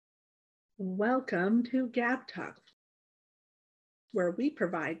Welcome to Gab Talk, where we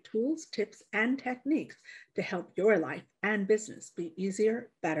provide tools, tips, and techniques to help your life and business be easier,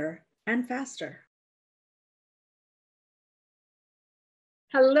 better, and faster.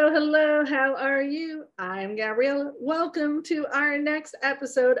 Hello, how are you? I'm Gabriella. Welcome to our next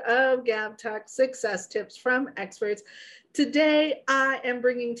episode of Gab Talk Success Tips from Experts. Today, I am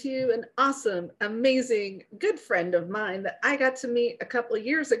bringing to you an awesome, amazing, good friend of mine that I got to meet a couple of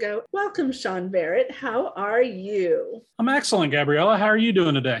years ago. Welcome, Sean Barrett. How are you? I'm excellent, Gabriella. How are you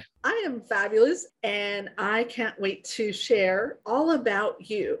doing today? I am fabulous, and I can't wait to share all about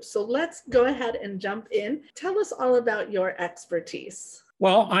you. So let's go ahead and jump in. Tell us all about your expertise.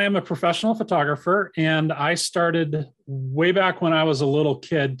 Well, I am a professional photographer, and I started way back when I was a little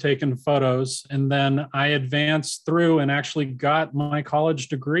kid taking photos. And then I advanced through and actually got my college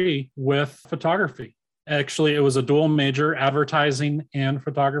degree with photography. Actually, it was a dual major, advertising and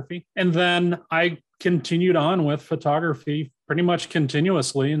photography. And then I continued on with photography pretty much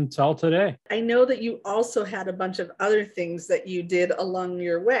continuously until today. I know that you also had a bunch of other things that you did along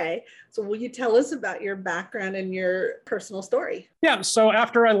your way. So will you tell us about your background and your personal story? Yeah. So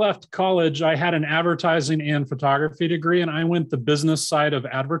after I left college, I had an advertising and photography degree, and I went the business side of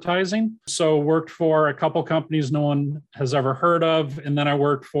advertising. So worked for a couple companies no one has ever heard of. And then I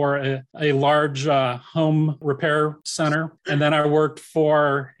worked for a large home repair center. And then I worked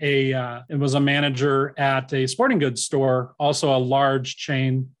for it was a manager at a sporting goods store, also a large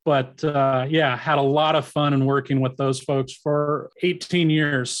chain. But had a lot of fun in working with those folks for 18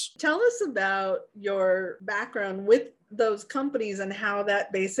 years. Tell us about your background with those companies and how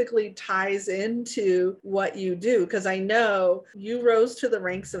that basically ties into what you do. Because I know you rose to the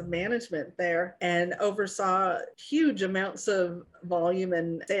ranks of management there and oversaw huge amounts of volume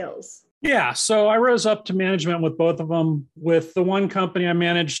and sales. Yeah, so I rose up to management with both of them. With the one company, I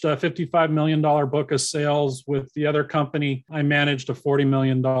managed a $55 million book of sales. With the other company, I managed a $40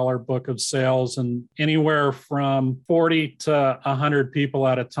 million book of sales. And anywhere from 40 to 100 people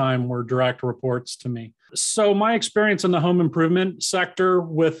at a time were direct reports to me. So my experience in the home improvement sector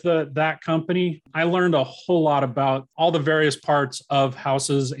with that company, I learned a whole lot about all the various parts of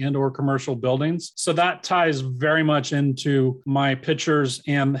houses and or commercial buildings. So that ties very much into my pictures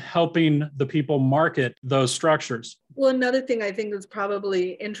and helping the people market those structures. Well, another thing I think that's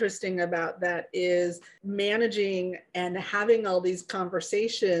probably interesting about that is managing and having all these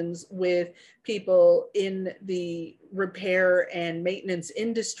conversations with people in the repair and maintenance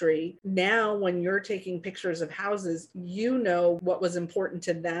industry. Now, when you're taking pictures of houses, you know what was important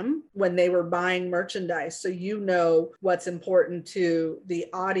to them when they were buying merchandise. So you know what's important to the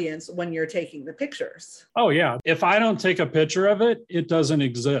audience when you're taking the pictures. Oh, yeah. If I don't take a picture of it, it doesn't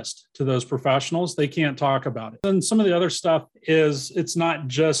exist to those professionals. They can't talk about it. And some of the other stuff is it's not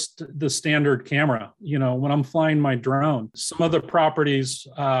just the standard camera. You know, when I'm flying my drone, some of the properties,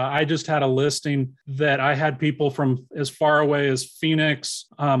 I just had a listing that I had people from as far away as Phoenix,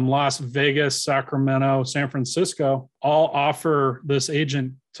 Las Vegas, Sacramento, San Francisco, all offer this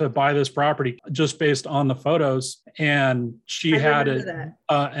agent to buy this property just based on the photos. And she had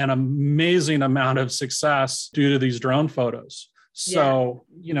an amazing amount of success due to these drone photos. So,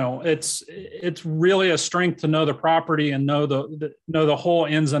 you know, it's really a strength to know the property and know the whole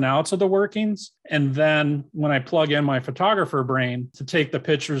ins and outs of the workings. And then when I plug in my photographer brain to take the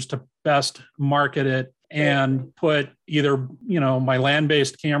pictures to best market it and put either, you know, my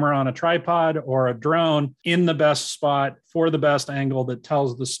land-based camera on a tripod or a drone in the best spot for the best angle that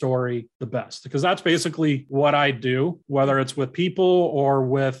tells the story the best. Because that's basically what I do, whether it's with people or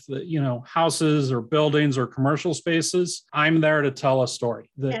with, you know, houses or buildings or commercial spaces. I'm there to tell a story.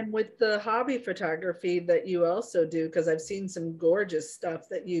 And with the hobby photography that you also do, because I've seen some gorgeous stuff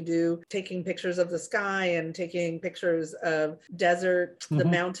that you do, taking pictures of the sky and taking pictures of desert, the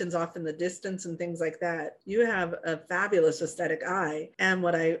mountains off in the distance and things like that. You have a fabulous aesthetic eye. And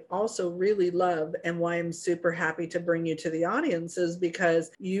what I also really love and why I'm super happy to bring you to the audience is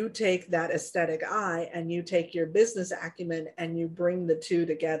because you take that aesthetic eye and you take your business acumen and you bring the two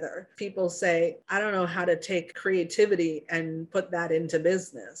together. People say, I don't know how to take creativity and put that into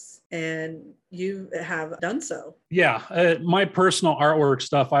business. And you have done so. Yeah. My personal artwork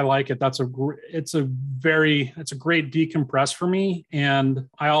stuff, I like it. It's a great decompress for me. And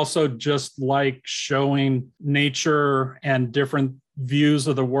I also just like showing nature and different views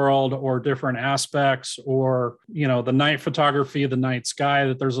of the world or different aspects, or, you know, the night photography, the night sky,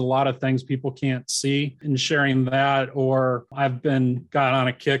 that there's a lot of things people can't see, and sharing that. Or I've got on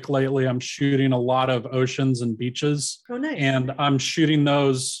a kick lately. I'm shooting a lot of oceans and beaches. Oh, nice. And I'm shooting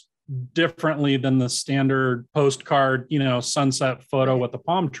those differently than the standard postcard, sunset photo with a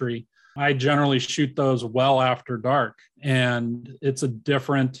palm tree. I generally shoot those well after dark, and it's a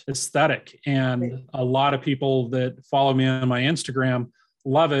different aesthetic. And a lot of people that follow me on my Instagram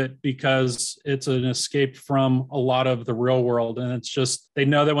love it because it's an escape from a lot of the real world. And it's just, they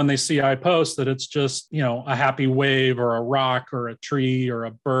know that when they see I post that it's just, a happy wave or a rock or a tree or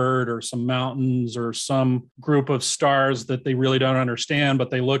a bird or some mountains or some group of stars that they really don't understand,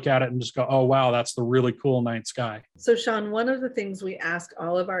 but they look at it and just go, oh, wow, that's the really cool night sky. So Sean, one of the things we ask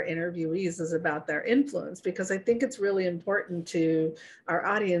all of our interviewees is about their influence, because I think it's really important to our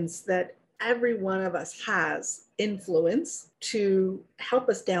audience that every one of us has influence to help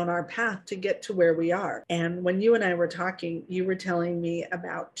us down our path to get to where we are. And when you and I were talking, you were telling me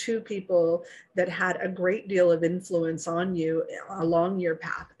about two people that had a great deal of influence on you along your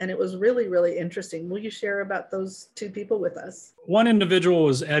path. And it was really, really interesting. Will you share about those two people with us? One individual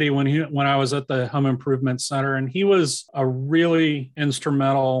was Eddie when I was at the Home Improvement Center, and he was a really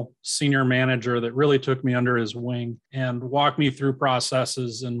instrumental senior manager that really took me under his wing and walked me through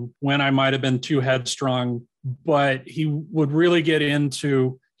processes and when I might have been too headstrong, but he would really get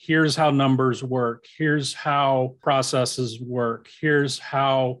into, here's how numbers work. Here's how processes work. Here's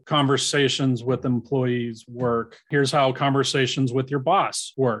how conversations with employees work. Here's how conversations with your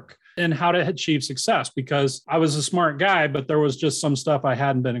boss work, and how to achieve success. Because I was a smart guy, but there was just some stuff I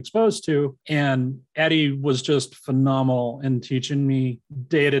hadn't been exposed to. And Eddie was just phenomenal in teaching me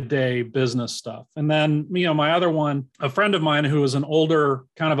day-to-day business stuff. And then, my other one, a friend of mine who was an older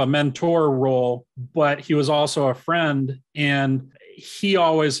kind of a mentor role, but he was also a friend. And he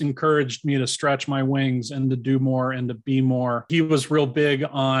always encouraged me to stretch my wings and to do more and to be more. He was real big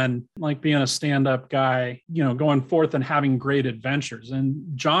on like being a stand-up guy, going forth and having great adventures.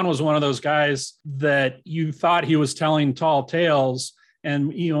 And John was one of those guys that you thought he was telling tall tales.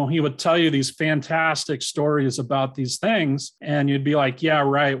 And, he would tell you these fantastic stories about these things. And you'd be like, yeah,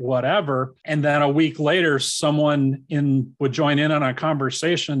 right, whatever. And then a week later, someone would join in on a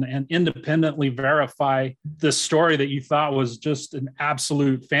conversation and independently verify this story that you thought was just an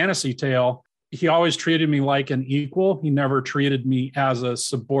absolute fantasy tale. He always treated me like an equal. He never treated me as a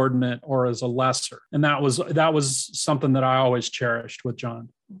subordinate or as a lesser. And that was something that I always cherished with John.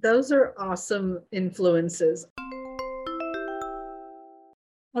 Those are awesome influences.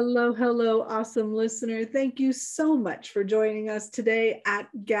 Hello, awesome listener. Thank you so much for joining us today at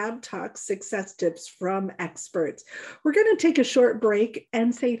Gab Talk Success Tips from Experts. We're going to take a short break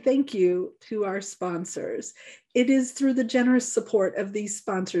and say thank you to our sponsors. It is through the generous support of these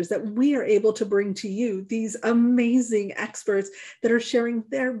sponsors that we are able to bring to you these amazing experts that are sharing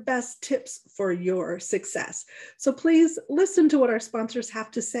their best tips for your success. So please listen to what our sponsors have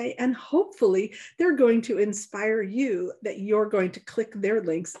to say, and hopefully they're going to inspire you that you're going to click their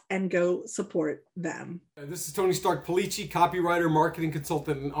links and go support them. This is Tony Stark Polici, copywriter, marketing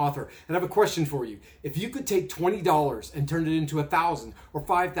consultant, and author. And I have a question for you. If you could take $20 and turn it into 1,000 or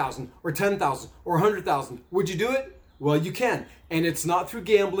 5,000 or 10,000 or 100,000, would you do it? Well, you can. And it's not through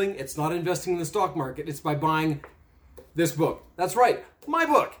gambling. It's not investing in the stock market. It's by buying this book. That's right, my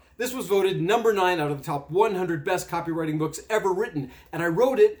book. This was voted number 9 out of the top 100 best copywriting books ever written. And I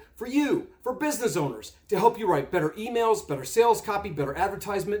wrote it for you, for business owners, to help you write better emails, better sales copy, better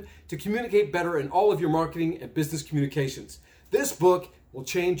advertisement, to communicate better in all of your marketing and business communications. This book will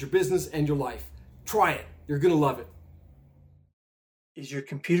change your business and your life. Try it. You're going to love it. Is your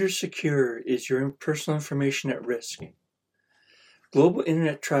computer secure? Is your personal information at risk? Global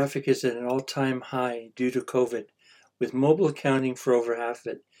internet traffic is at an all-time high due to COVID, with mobile accounting for over half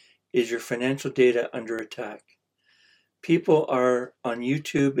of it. Is your financial data under attack? People are on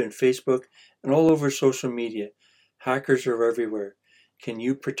YouTube and Facebook and all over social media. Hackers are everywhere. Can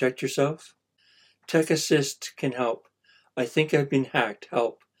you protect yourself? Tech Assist can help. I think I've been hacked.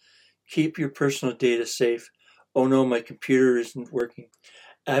 Help. Keep your personal data safe. Oh no, my computer isn't working.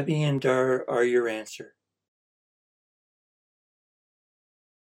 Abby and Dar are your answer.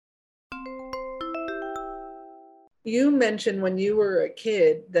 You mentioned when you were a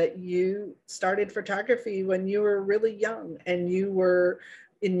kid that you started photography when you were really young, and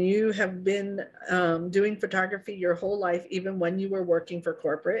you have been doing photography your whole life, even when you were working for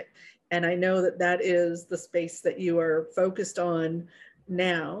corporate. And I know that is the space that you are focused on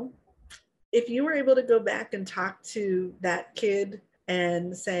now. If you were able to go back and talk to that kid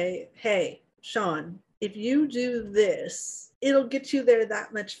and say, hey, Sean, if you do this, it'll get you there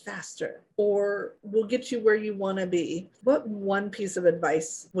that much faster, or will get you where you want to be, what one piece of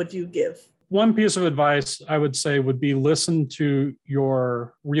advice would you give? One piece of advice I would say would be listen to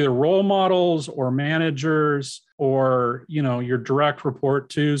your either role models or managers or, your direct report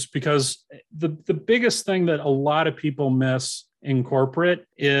tos, because the biggest thing that a lot of people miss in corporate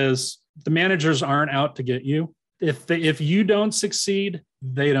is the managers aren't out to get you. If you don't succeed,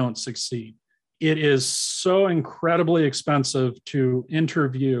 they don't succeed. It is so incredibly expensive to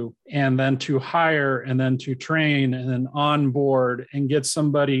interview and then to hire and then to train and then onboard and get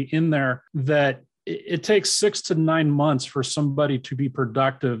somebody in there that it takes 6 to 9 months for somebody to be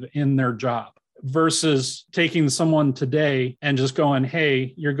productive in their job, versus taking someone today and just going,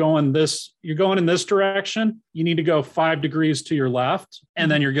 hey, you're going in this direction. You need to go 5 degrees to your left, and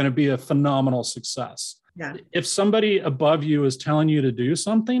then you're going to be a phenomenal success. Yeah. If somebody above you is telling you to do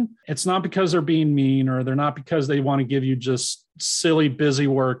something, it's not because they're being mean, or they're not because they want to give you just silly, busy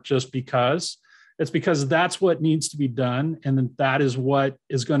work just because. It's because that's what needs to be done. And then that is what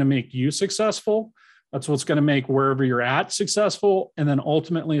is going to make you successful. That's what's going to make wherever you're at successful. And then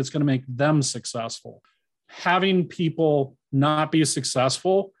ultimately it's going to make them successful. Having people not be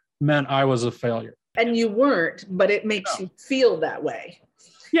successful meant I was a failure. And you weren't, but it makes you feel that way.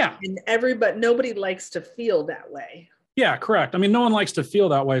 Yeah. And nobody likes to feel that way. Yeah, correct. I mean, no one likes to feel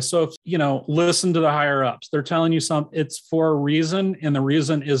that way. So if, listen to the higher ups, they're telling you something, it's for a reason. And the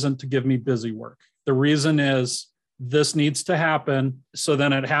reason isn't to give me busy work. The reason is this needs to happen. So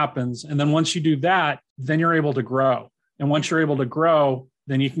then it happens. And then once you do that, then you're able to grow. And once you're able to grow,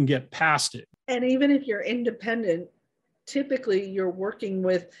 then you can get past it. And even if you're independent, typically you're working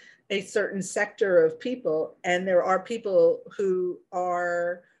with a certain sector of people, and there are people who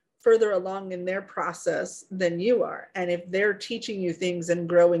are further along in their process than you are. And if they're teaching you things and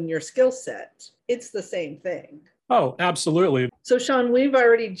growing your skill set, it's the same thing. Oh, absolutely. So Sean, we've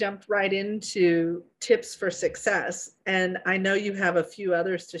already jumped right into tips for success, and I know you have a few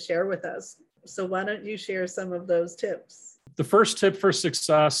others to share with us. So why don't you share some of those tips? The first tip for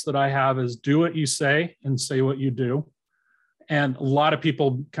success that I have is do what you say and say what you do. And a lot of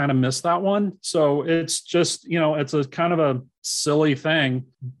people kind of miss that one. So it's just, it's a kind of a silly thing,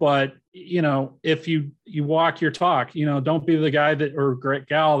 but if you walk your talk, don't be the guy or great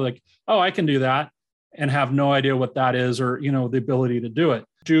gal like, oh, I can do that, and have no idea what that is, or, the ability to do it.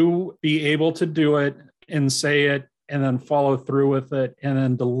 Do be able to do it and say it, and then follow through with it, and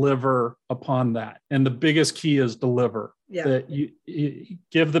then deliver upon that. And the biggest key is deliver. Yeah. That you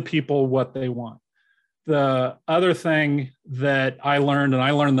give the people what they want. The other thing that I learned, and I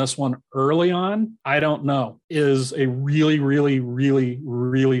learned this one early on, I don't know, is a really, really, really,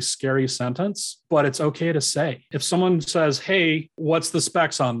 really scary sentence, but it's okay to say. If someone says, hey, what's the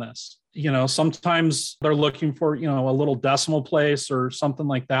specs on this? Sometimes they're looking for, a little decimal place or something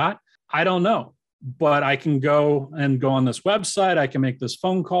like that. I don't know, but I can go on this website. I can make this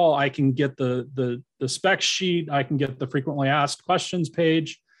phone call. I can get the spec sheet. I can get the frequently asked questions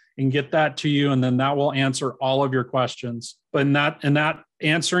page and get that to you. And then that will answer all of your questions. But in that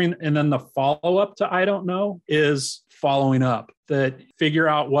answering, and then the follow-up to I don't know is following up, that figure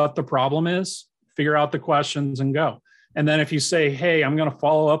out what the problem is, figure out the questions, and go. And then if you say, hey, I'm going to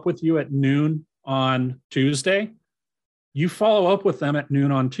follow up with you at noon on Tuesday, you follow up with them at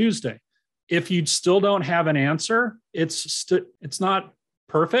noon on Tuesday. If you still don't have an answer, it's not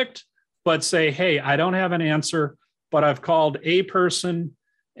perfect, but say, hey, I don't have an answer, but I've called A person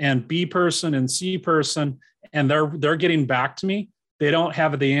and B person and C person, and they're getting back to me. They don't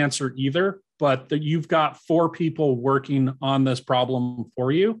have the answer either, but you've got 4 people working on this problem for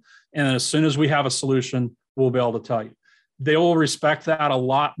you. And as soon as we have a solution, we'll be able to tell you. They will respect that a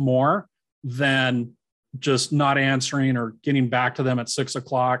lot more than just not answering or getting back to them at 6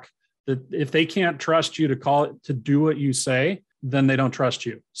 o'clock. That if they can't trust you to call it, to do what you say, then they don't trust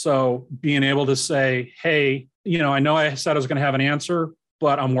you. So being able to say, hey, I know I said I was going to have an answer,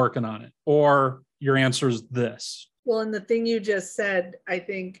 but I'm working on it. Or your answer is this. Well, and the thing you just said, I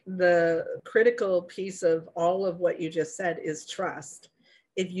think the critical piece of all of what you just said is trust.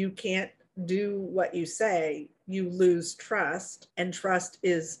 If you can't do what you say, you lose trust. And trust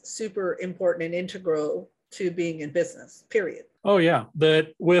is super important and integral to being in business, period. Oh, yeah.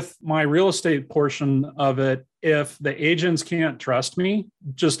 That with my real estate portion of it, if the agents can't trust me,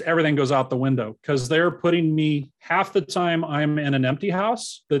 just everything goes out the window, because they're putting me half the time I'm in an empty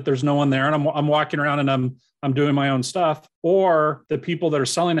house, that there's no one there, and I'm walking around and I'm doing my own stuff, or the people that are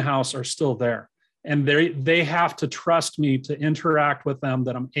selling the house are still there. And they have to trust me to interact with them,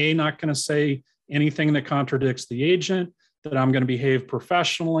 that I'm not going to say anything that contradicts the agent, that I'm going to behave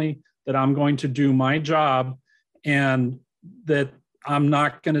professionally, that I'm going to do my job, and that I'm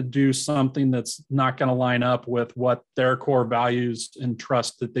not going to do something that's not going to line up with what their core values and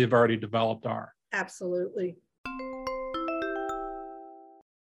trust that they've already developed are. Absolutely.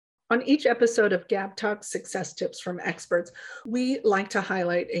 On each episode of Gab Talk Success Tips from Experts, we like to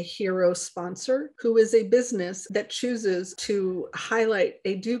highlight a hero sponsor who is a business that chooses to highlight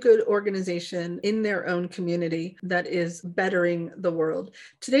a do-good organization in their own community that is bettering the world.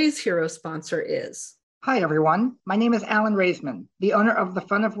 Today's hero sponsor is... Hi, everyone. My name is Alan Raisman, the owner of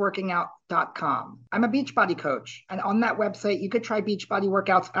thefunofworkingout.com. I'm a Beachbody coach, and on that website, you could try Beachbody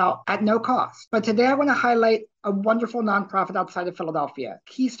workouts out at no cost. But today I want to highlight a wonderful nonprofit outside of Philadelphia.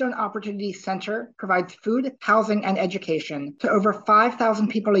 Keystone Opportunity Center provides food, housing, and education to over 5,000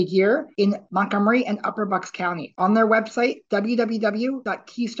 people a year in Montgomery and Upper Bucks County. On their website,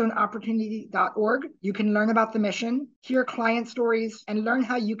 www.keystoneopportunity.org, you can learn about the mission, hear client stories, and learn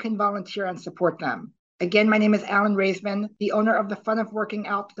how you can volunteer and support them. Again, my name is Alan Raisman, the owner of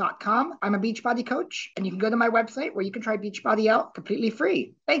thefunofworkingout.com. I'm a Beachbody coach, and you can go to my website where you can try Beachbody out completely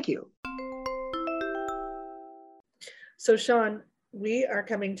free. Thank you. So, Sean, we are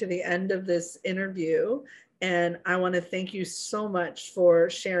coming to the end of this interview, and I want to thank you so much for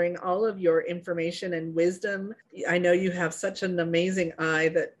sharing all of your information and wisdom. I know you have such an amazing eye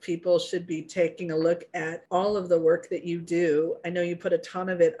that people should be taking a look at all of the work that you do. I know you put a ton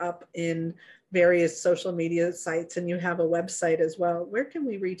of it up in various social media sites, and you have a website as well. Where can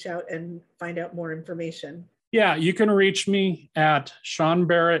we reach out and find out more information? Yeah, you can reach me at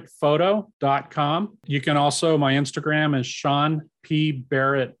SeanBarrettPhoto.com. You can also, my Instagram is Sean P.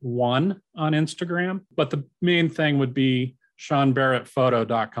 Barrett1 on Instagram, but the main thing would be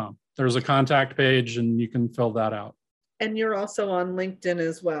SeanBarrettPhoto.com. There's a contact page and you can fill that out. And you're also on LinkedIn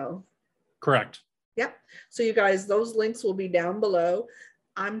as well. Correct. Yep. So you guys, those links will be down below.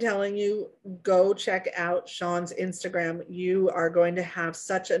 I'm telling you, go check out Sean's Instagram. You are going to have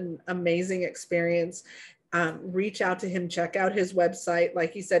such an amazing experience. Reach out to him, check out his website.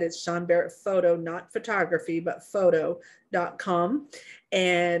 Like he said, it's Sean Barrett Photo, not photography, but photo.com.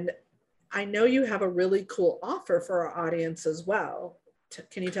 And I know you have a really cool offer for our audience as well.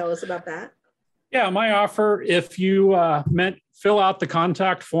 Can you tell us about that? Yeah, my offer, if you fill out the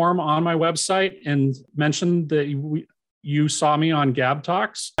contact form on my website and mention that you saw me on Gab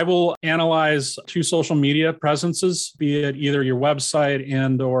Talks, I will analyze 2 social media presences, be it either your website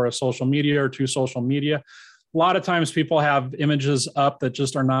and or a social media or 2 social media. A lot of times people have images up that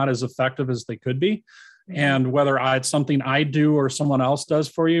just are not as effective as they could be. Mm-hmm. And whether it's something I do or someone else does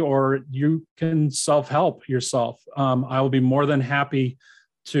for you, or you can self-help yourself, I will be more than happy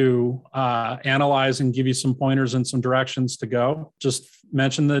to analyze and give you some pointers and some directions to go. Just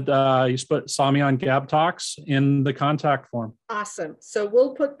mention that you saw me on Gab Talks in the contact form. Awesome. So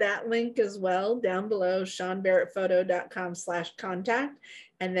we'll put that link as well down below, SeanBarrettPhoto.com/contact.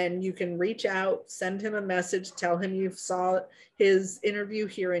 And then you can reach out, send him a message, tell him you saw his interview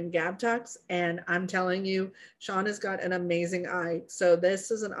here in Gab Talks. And I'm telling you, Sean has got an amazing eye. So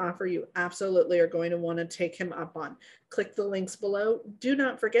this is an offer you absolutely are going to want to take him up on. Click the links below. Do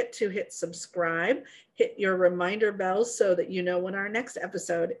not forget to hit subscribe, hit your reminder bell so that you know when our next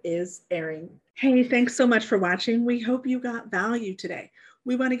episode is airing. Hey, thanks so much for watching. We hope you got value today.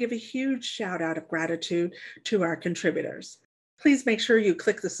 We want to give a huge shout out of gratitude to our contributors. Please make sure you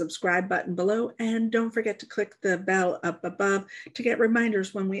click the subscribe button below, and don't forget to click the bell up above to get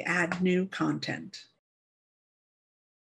reminders when we add new content.